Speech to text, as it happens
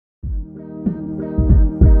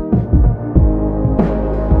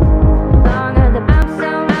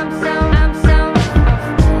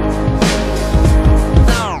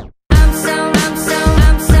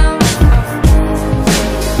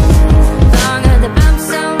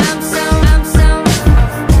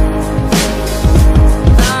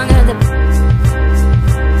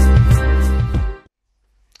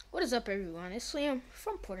it's Liam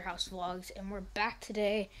from Porterhouse Vlogs, and we're back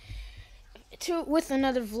today with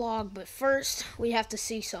another vlog. But first, we have to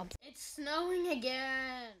see something. It's snowing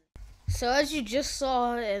again. So as you just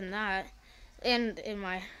saw in that, and in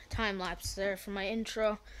my time lapse there for my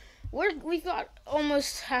intro, we got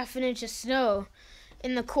almost half an inch of snow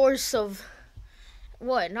in the course of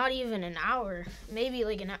what? Not even an hour, maybe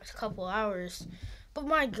like a couple hours. But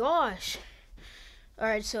my gosh! All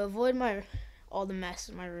right, so avoid all the mess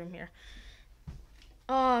in my room here.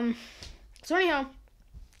 So anyhow,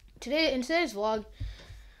 in today's vlog,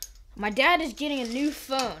 my dad is getting a new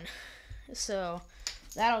phone, so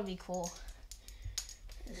that'll be cool.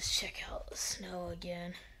 Let's check out the snow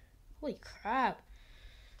again. Holy crap!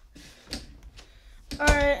 All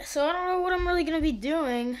right, so I don't know what I'm really gonna be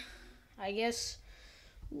doing. I guess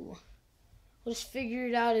we'll just figure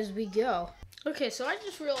it out as we go. Okay, so I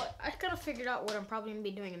kind of figured out what I'm probably gonna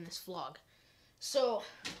be doing in this vlog. So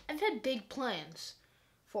I've had big plans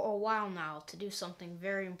for a while now to do something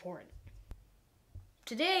very important.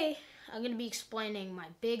 Today, I'm going to be explaining my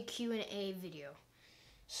big Q&A video.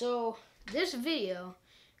 So this video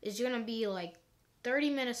is going to be like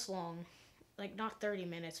 30 minutes long. Like not 30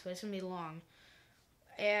 minutes, but it's going to be long.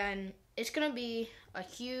 And it's going to be a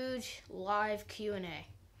huge live Q&A.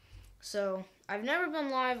 So I've never been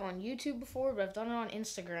live on YouTube before, but I've done it on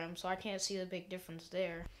Instagram, so I can't see the big difference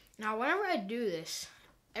there. Now, whenever I do this,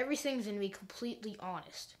 everything's going to be completely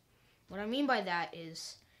honest. What I mean by that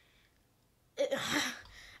is,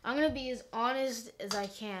 I'm going to be as honest as I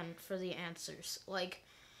can for the answers. Like,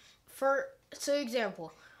 so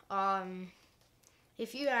example,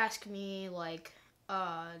 if you ask me, like,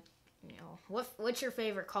 what's your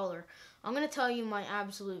favorite color? I'm going to tell you my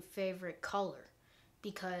absolute favorite color,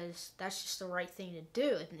 because that's just the right thing to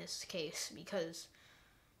do in this case, because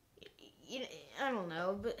I don't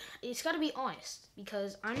know, but it's got to be honest,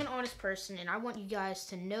 because I'm an honest person and I want you guys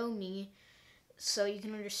to know me so you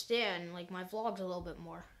can understand like my vlogs a little bit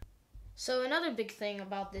more. So another big thing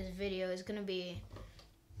about this video is it's going to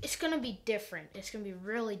be different. It's going to be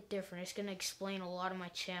really different. It's going to explain a lot of my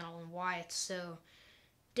channel and why it's so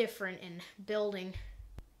different in building.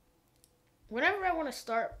 Whenever I want to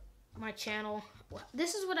start my channel,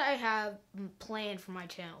 this is what I have planned for my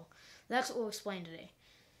channel. That's what we'll explain today.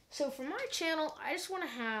 So for my channel, I just want to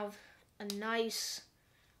have a nice,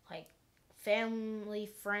 like,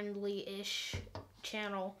 family-friendly-ish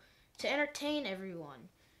channel to entertain everyone,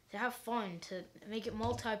 to have fun, to make it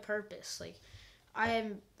multi-purpose. Like,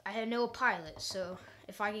 I know a pilot, so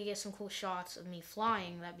if I could get some cool shots of me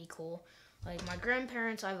flying, that'd be cool. Like my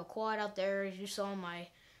grandparents, I have a quad out there, as you saw in my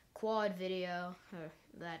quad video, or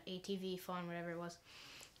that ATV fun, whatever it was.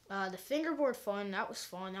 The fingerboard fun, that was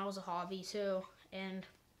fun. That was a hobby too, and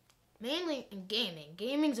mainly in gaming.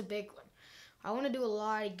 Gaming's a big one. I want to do a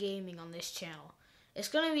lot of gaming on this channel. It's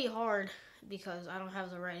gonna be hard because I don't have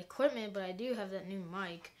the right equipment, but I do have that new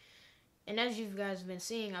mic. And as you guys have been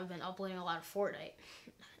seeing, I've been uploading a lot of Fortnite.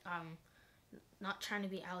 Not trying to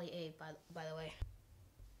be Ali A, by the way.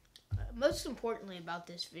 Most importantly about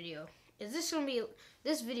this video is this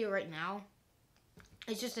video right now.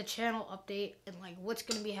 It's just a channel update and like what's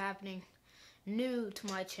gonna be happening new to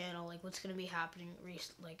my channel, like what's gonna be happening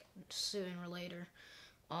like soon or later.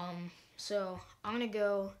 So I'm gonna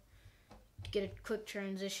go get a quick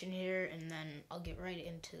transition here and then I'll get right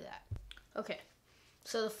into that. Okay,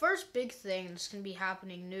 so the first big thing that's gonna be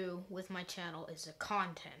happening new with my channel is the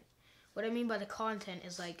content. What I mean by the content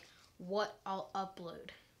is like what I'll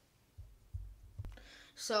upload.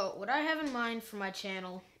 So what I have in mind for my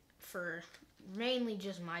channel, for mainly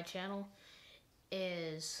just my channel,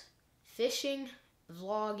 is fishing,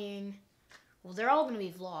 vlogging. Well, they're all going to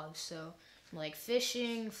be vlogs, so like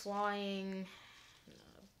fishing, flying,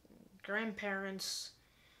 grandparents,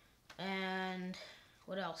 and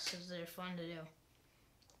what else is there fun to do?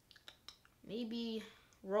 Maybe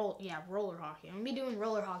roller hockey. I'm going to be doing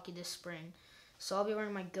roller hockey this spring, so I'll be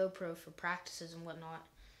wearing my GoPro for practices and whatnot.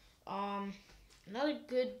 Another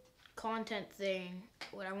good content thing,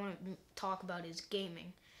 what I want to talk about is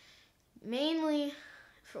gaming. Mainly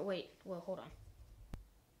hold on.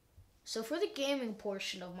 So for the gaming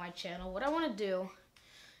portion of my channel, what I want to do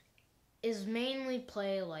is mainly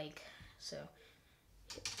play so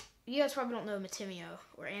you guys probably don't know Matimio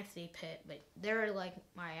or Anthony Pitt, but they're like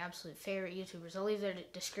my absolute favorite YouTubers. I'll leave their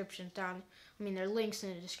descriptions down. Their links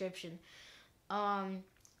in the description. So I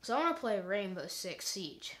want to play Rainbow Six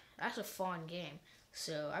Siege. That's a fun game.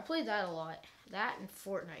 So I played that a lot. That and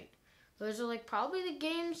Fortnite. Those are like probably the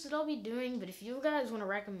games that I'll be doing, but if you guys want to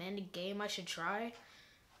recommend a game I should try,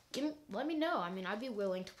 let me know. I'd be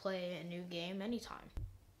willing to play a new game anytime.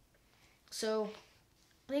 So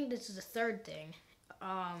think this is the third thing.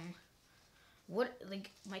 My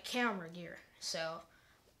camera gear. So,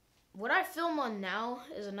 what I film on now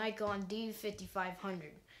is a Nikon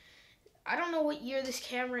D5500. I don't know what year this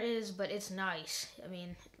camera is, but it's nice. I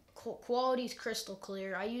mean, quality's crystal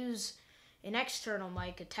clear. I use an external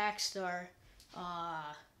mic, a Takstar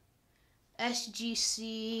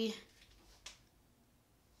SGC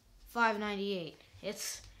 598.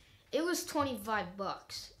 It was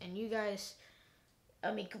 $25, and you guys,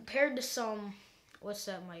 I mean, compared to some, what's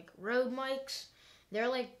that mic? Rode mics, they're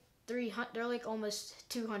like almost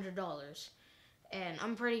 $200. And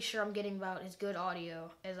I'm pretty sure I'm getting about as good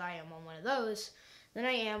audio as I am on one of those than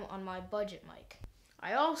I am on my budget mic.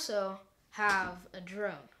 I also have a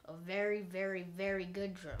drone, a very, very, very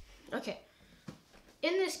good drone. Okay,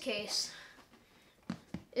 in this case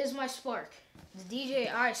is my Spark, the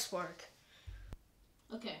DJI Spark.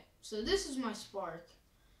 Okay, so this is my Spark.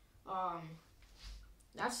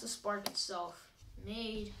 That's the Spark itself,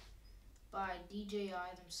 made by DJI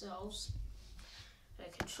themselves. A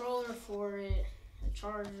controller for it, a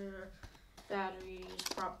charger, batteries,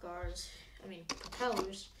 prop guards,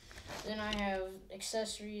 propellers. Then I have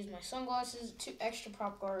accessories, my sunglasses, 2 extra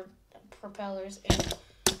propellers, and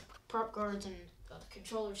prop guards, and a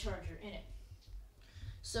controller charger in it.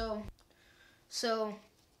 So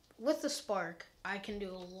with the Spark, I can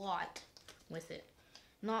do a lot with it.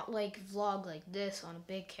 Not like vlog like this on a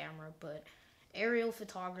big camera, but aerial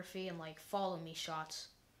photography and like follow me shots.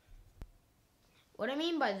 What I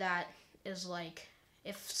mean by that is, like,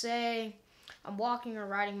 if, say, I'm walking or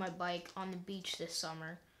riding my bike on the beach this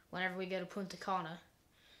summer, whenever we go to Punta Cana,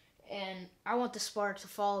 and I want the Spark to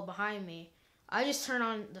follow behind me, I just turn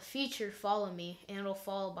on the feature follow me, and it'll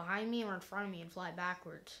follow behind me or in front of me and fly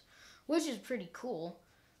backwards, which is pretty cool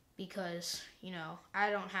because, I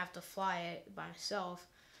don't have to fly it by myself.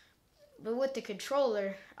 But with the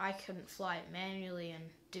controller, I can fly it manually and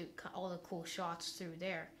do all the cool shots through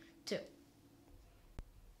there, too.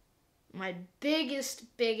 My biggest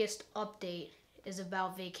update is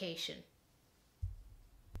about vacation.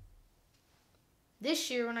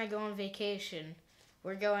 This year when I go on vacation,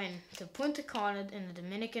 we're going to Punta Cana in the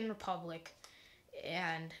Dominican Republic.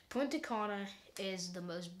 And Punta Cana is the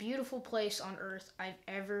most beautiful place on earth I've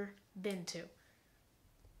ever been to.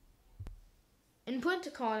 In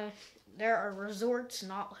Punta Cana, there are resorts,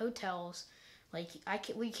 not hotels. Like,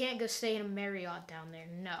 we can't go stay in a Marriott down there.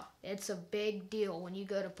 No, it's a big deal when you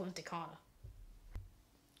go to Punta Cana.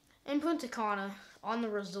 In Punta Cana, on the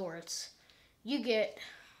resorts, you get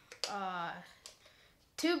a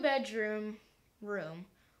 2-bedroom room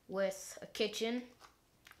with a kitchen,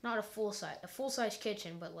 not a full-size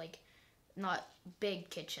kitchen, but like not big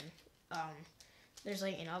kitchen. There's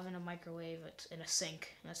like an oven, a microwave, and a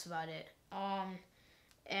sink. That's about it.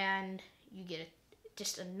 And you get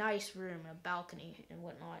just a nice room and a balcony and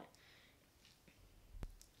whatnot.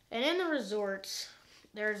 And in the resorts,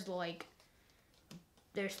 there's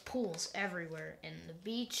pools everywhere, and the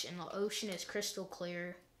beach and the ocean is crystal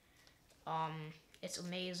clear. It's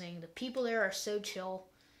amazing. The people there are so chill.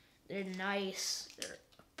 They're nice. They're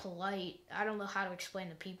polite. I don't know how to explain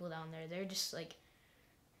the people down there. They're just like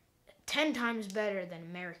 10 times better than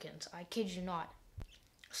Americans. I kid you not.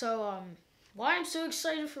 So, why I'm so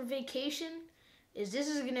excited for vacation is this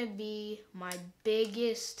is going to be my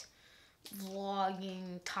biggest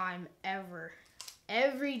vlogging time ever.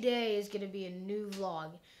 Every day is going to be a new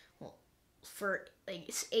vlog. Well, for like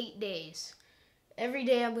it's 8 days. Every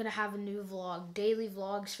day I'm going to have a new vlog. Daily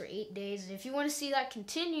vlogs for 8 days. And if you want to see that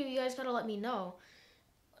continue, you guys got to let me know.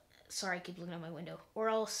 Sorry, I keep looking out my window. Or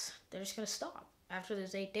else they're just going to stop after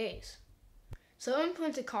those 8 days. So in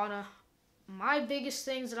Punta Cana, my biggest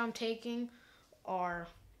things that I'm taking are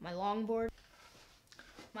my longboard.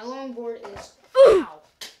 My longboard is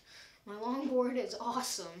my longboard is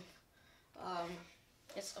awesome.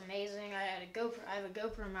 It's amazing. I have a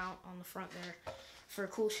GoPro mount on the front there for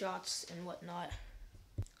cool shots and whatnot.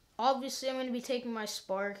 Obviously, I'm going to be taking my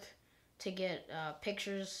Spark to get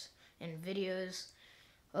pictures and videos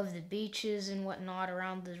of the beaches and whatnot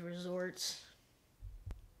around the resorts.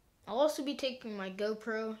 I'll also be taking my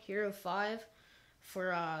GoPro Hero 5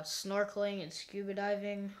 for snorkeling and scuba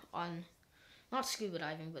diving on, not scuba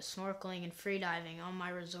diving, but snorkeling and free diving on my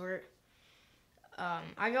resort.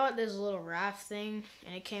 I got this little raft thing,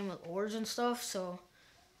 and it came with oars and stuff, so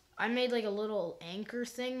I made like a little anchor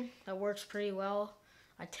thing that works pretty well.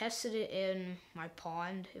 I tested it in my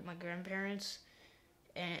pond at my grandparents',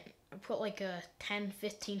 and I put like a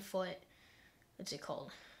 10-15 foot, what's it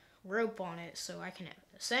called, rope on it, so I can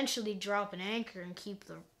essentially drop an anchor and keep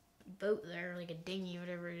the boat there, like a dinghy,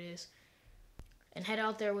 whatever it is. and head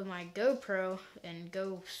out there with my GoPro and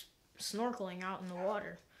go snorkeling out in the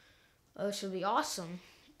water. Which would be awesome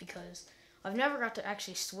because I've never got to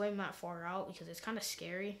actually swim that far out because it's kind of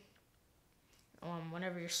scary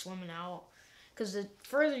whenever you're swimming out. Because the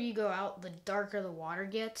further you go out, the darker the water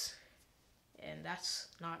gets. And that's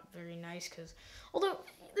not very nice because, although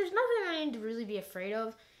there's nothing I need to really be afraid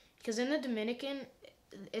of, because in the Dominican,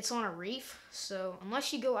 it's on a reef. So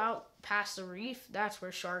unless you go out past the reef, that's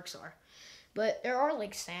where sharks are. But there are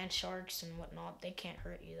like sand sharks and whatnot. They can't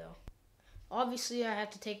hurt you though. Obviously, I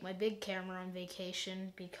have to take my big camera on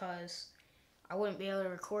vacation because I wouldn't be able to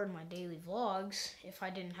record my daily vlogs if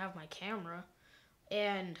I didn't have my camera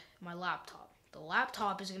and my laptop. The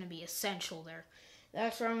laptop is going to be essential there.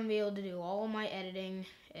 That's where I'm going to be able to do all my editing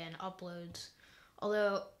and uploads.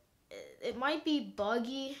 Although, it might be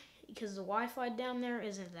buggy because the Wi-Fi down there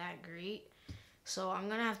isn't that great. So I'm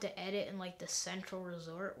going to have to edit in like the central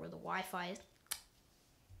resort where the Wi-Fi is.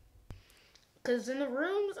 Because in the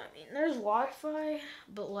rooms, I mean, there's Wi-Fi,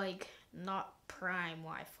 but like not prime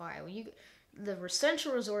Wi-Fi. The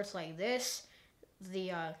central resorts like this,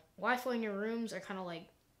 the Wi-Fi in your rooms are kind of like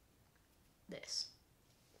this.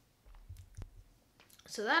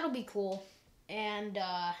 So that'll be cool, and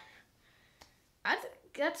I think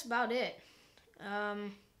that's about it.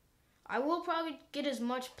 I will probably get as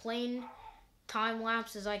much plain time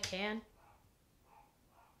lapse as I can.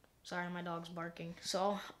 Sorry, my dog's barking.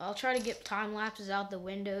 So I'll try to get time lapses out the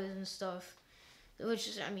windows and stuff, which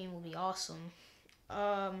is, I mean, will be awesome.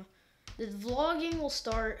 The vlogging will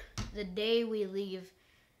start the day we leave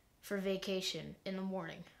for vacation in the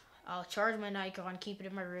morning. I'll charge my Nikon, keep it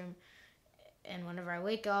in my room. And whenever I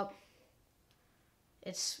wake up,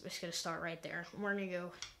 it's going to start right there. We're going to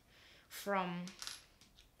go from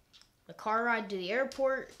the car ride to the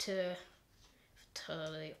airport to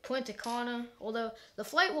Punta Cana. Although the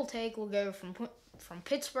flight we'll take will go from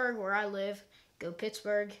Pittsburgh, where I live, go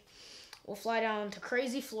Pittsburgh. We'll fly down to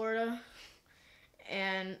Crazy, Florida.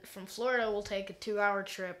 And from Florida, we'll take a 2-hour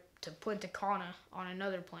trip to Punta Cana on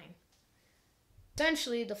another plane.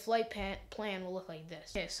 Essentially, the flight plan will look like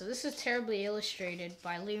this. Okay, so this is terribly illustrated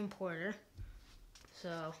by Liam Porter.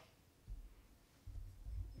 So,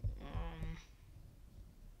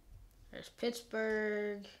 there's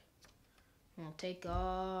Pittsburgh. We'll take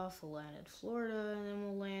off, we'll land in Florida, and then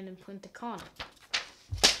we'll land in Punta Cana.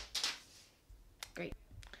 Great.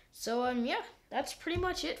 So, yeah, that's pretty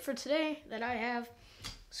much it for today that I have.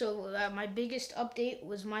 So, my biggest update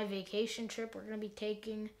was my vacation trip we're going to be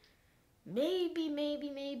taking.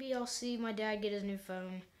 Maybe I'll see my dad get his new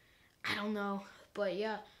phone. I don't know. But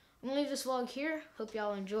yeah, I'm going to leave this vlog here. Hope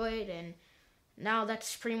y'all enjoyed. And now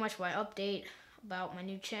that's pretty much my update about my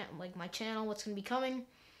new channel, like my channel, what's going to be coming.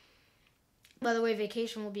 By the way,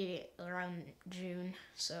 vacation will be around June.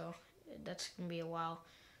 So that's going to be a while.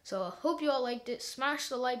 So I hope you all liked it. Smash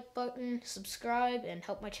the like button, subscribe, and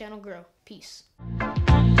help my channel grow. Peace.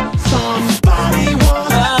 Somebody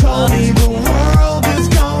once told me the world